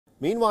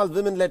Meanwhile,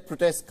 women-led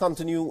protests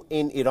continue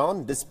in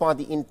Iran despite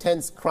the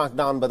intense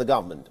crackdown by the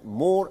government.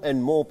 More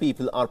and more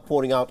people are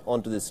pouring out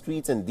onto the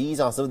streets, and these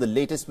are some of the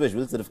latest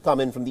visuals that have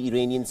come in from the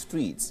Iranian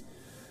streets.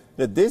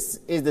 Now, this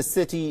is the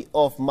city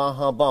of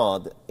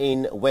Mahabad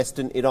in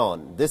western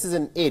Iran. This is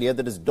an area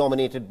that is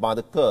dominated by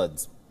the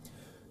Kurds.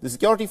 The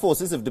security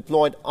forces have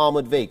deployed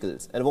armored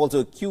vehicles and have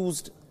also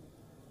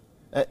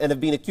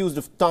been accused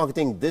of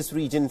targeting this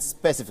region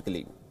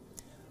specifically.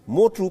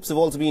 More troops have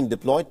also been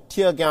deployed,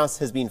 tear gas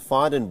has been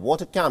fired, and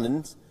water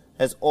cannons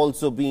has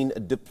also been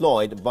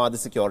deployed by the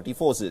security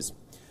forces.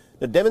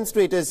 The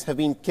demonstrators have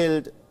been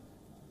killed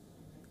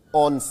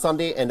on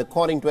Sunday, and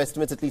according to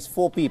estimates, at least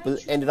 4 people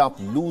ended up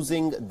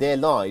losing their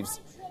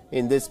lives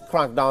in this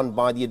crackdown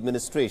by the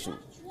administration.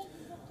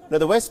 Now,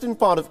 the western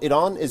part of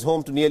Iran is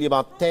home to nearly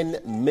about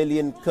 10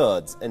 million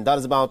Kurds, and that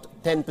is about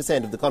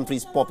 10% of the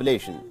country's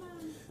population.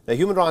 The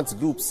human rights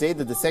groups say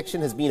that the section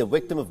has been a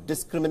victim of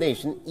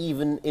discrimination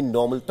even in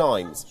normal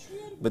times.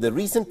 But the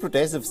recent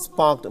protests have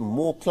sparked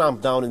more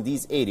clampdown in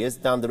these areas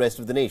than the rest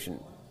of the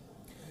nation.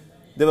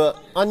 There were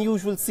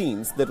unusual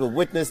scenes that were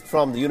witnessed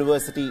from the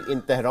university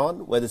in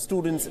Tehran, where the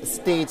students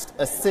staged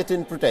a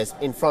sit-in protest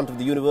in front of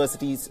the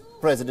university's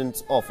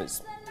president's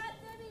office.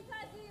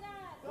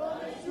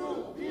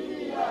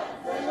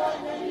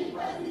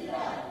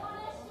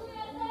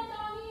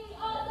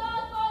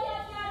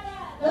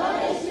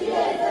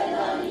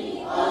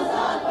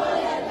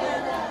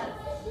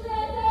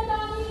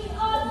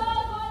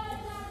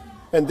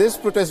 And this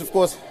protest, of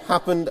course,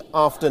 happened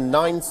after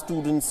 9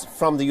 students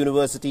from the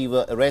university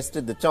were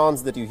arrested. The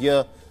chants that you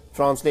hear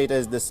translate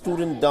as, "The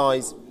student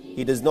dies,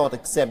 he does not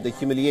accept the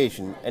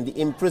humiliation, and the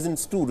imprisoned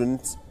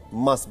students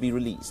must be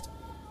released."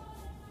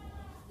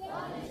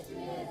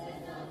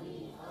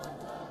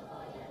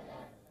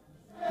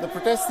 The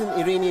protests in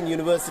Iranian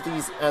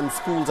universities and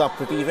schools are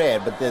pretty rare,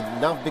 but they've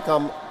now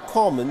become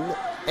common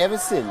ever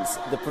since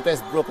the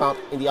protest broke out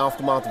in the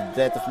aftermath of the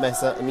death of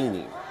Mahsa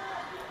Amini.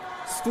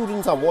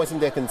 Students are voicing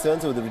their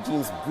concerns over the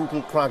regime's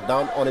brutal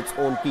crackdown on its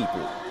own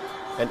people.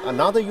 And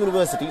another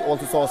university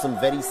also saw some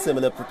very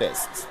similar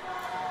protests.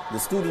 The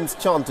students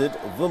chanted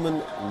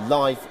 "Women,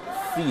 Life,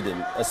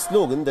 Freedom," a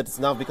slogan that has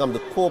now become the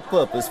core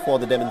purpose for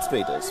the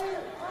demonstrators.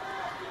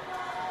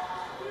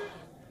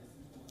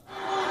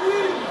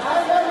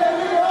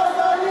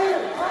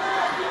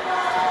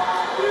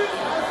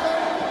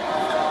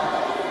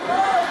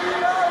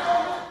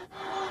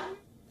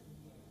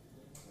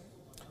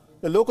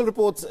 The local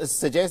reports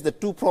suggest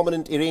that 2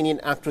 prominent Iranian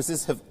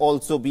actresses have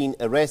also been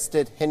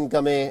arrested.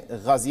 Hengameh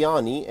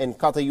Ghaziani and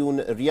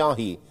Katayun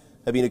Riahi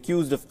have been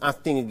accused of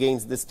acting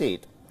against the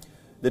state.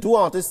 The 2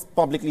 artists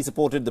publicly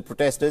supported the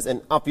protesters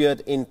and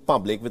appeared in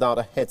public without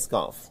a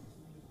headscarf.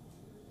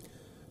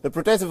 The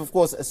protests have, of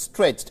course,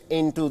 stretched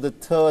into the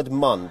 3rd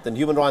month, and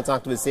human rights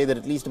activists say that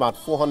at least about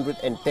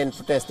 410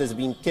 protesters have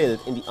been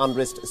killed in the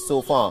unrest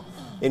so far,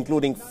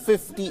 including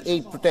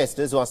 58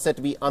 protesters who are said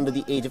to be under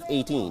the age of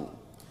 18.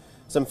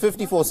 Some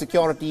 54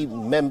 security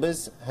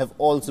members have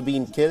also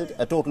been killed.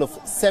 A total of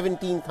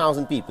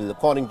 17,000 people,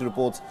 according to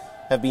reports,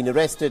 have been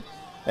arrested,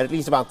 and at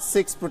least about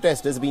 6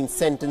 protesters have been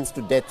sentenced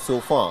to death so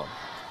far.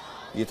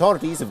 The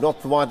authorities have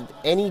not provided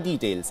any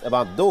details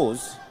about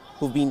those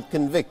who've been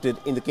convicted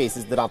in the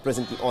cases that are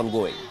presently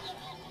ongoing.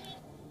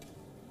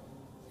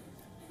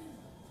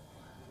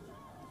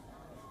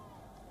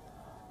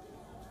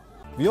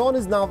 WION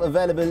is now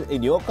available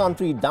in your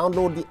country.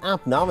 Download the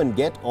app now and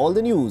get all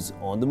the news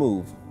on the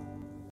move.